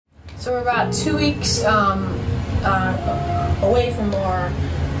So we're about 2 weeks away from our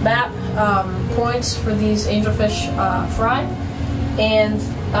map points for these angelfish fry, and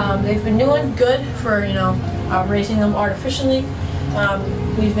they've been doing good for raising them artificially.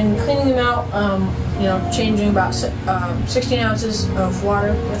 We've been cleaning them out, changing about 16 ounces of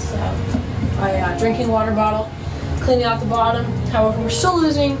water with a drinking water bottle, cleaning out the bottom. However, we're still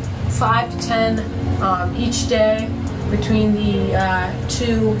losing 5 to 10 each day between the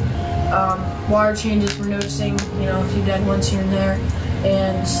two water changes. We're noticing, a few dead ones here and there,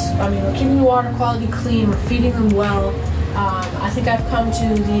 and we're keeping the water quality clean. We're feeding them well. I think I've come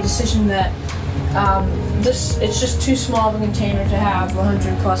to the decision that it's just too small of a container to have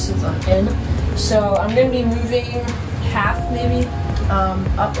 100 plus of them in. So I'm going to be moving half maybe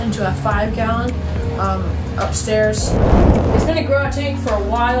up into a 5-gallon upstairs. It's been a grow out tank for a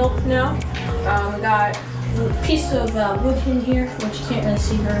while now. I got a piece of wood in here, which you can't really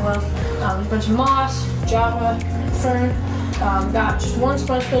see very well. A bunch of moss, java, fern. Got just one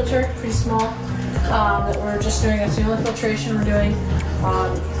sponge filter, pretty small, that we're just doing. That's the only filtration we're doing.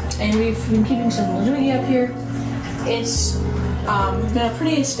 And we've been keeping some linguine up here. It's been a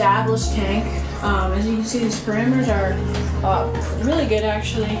pretty established tank. As you can see, these parameters are really good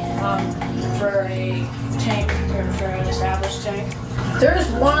actually for a tank, or for an established tank. There is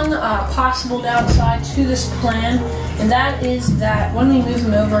one possible downside to this plan, and that is that when we move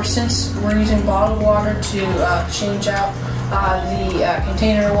them over, since we're using bottled water to change out the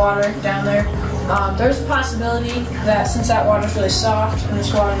container water down there, there's a possibility that since that water is really soft and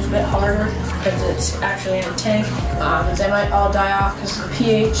this water is a bit harder because it's actually in a tank, they might all die off because of the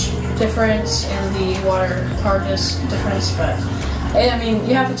pH difference and the water hardness difference. But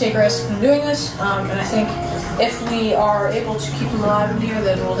you have to take risks in doing this, and I think if we are able to keep them alive in here,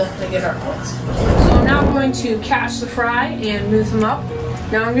 then we'll definitely get our points. So I'm now going to catch the fry and move them up.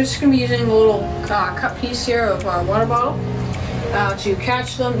 Now I'm just going to be using a little cup piece here of water bottle to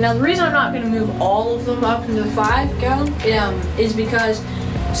catch them. Now the reason I'm not going to move all of them up into the 5-gallon is because,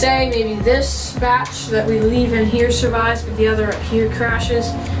 say maybe this batch that we leave in here survives, but the other up here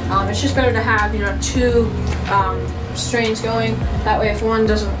crashes. It's just better to have two strains going. That way, if one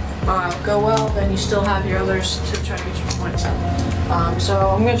doesn't go well, then you still have your others to try to get your points up. So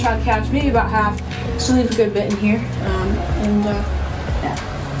I'm going to try to catch maybe about half. Still leave a good bit in here, yeah.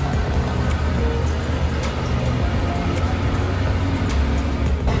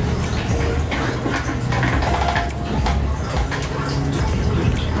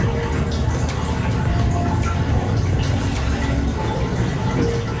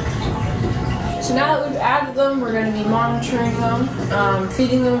 So now that we've added them, we're going to be monitoring them,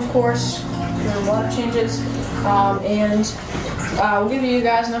 feeding them, of course, doing water changes, and we'll give you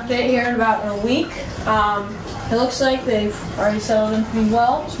guys an update here in about a week. It looks like they've already settled in pretty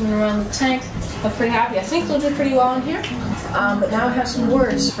well. Swimming around the tank, I'm pretty happy. I think they'll do pretty well in here. But now I have some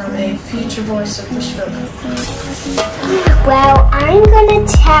words from a future voice of fish filming. Well, I'm going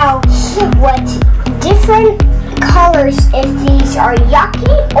to tell what different colors if these are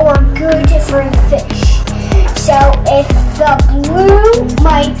yucky or good for fish. So if the blue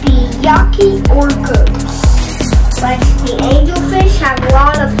might be yucky or good. But the angelfish have a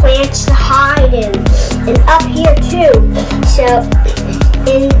lot of plants to hide in, and up here too. So,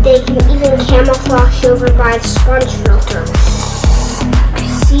 and they can even camouflage over by the sponge filter.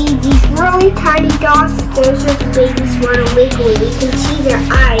 See these really tiny dots? Those are the babies want to wiggle. You can see their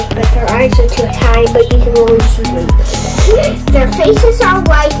eyes, but their eyes are too tiny, but you can only see them. Their faces are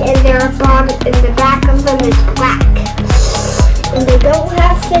white, and their bottom and the back of them is black. And they don't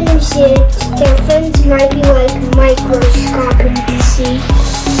have fins yet. Their fins might be like microscopic to see.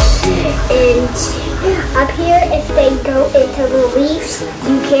 And up here, if they go into the leaves,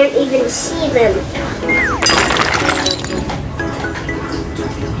 you can't even see them.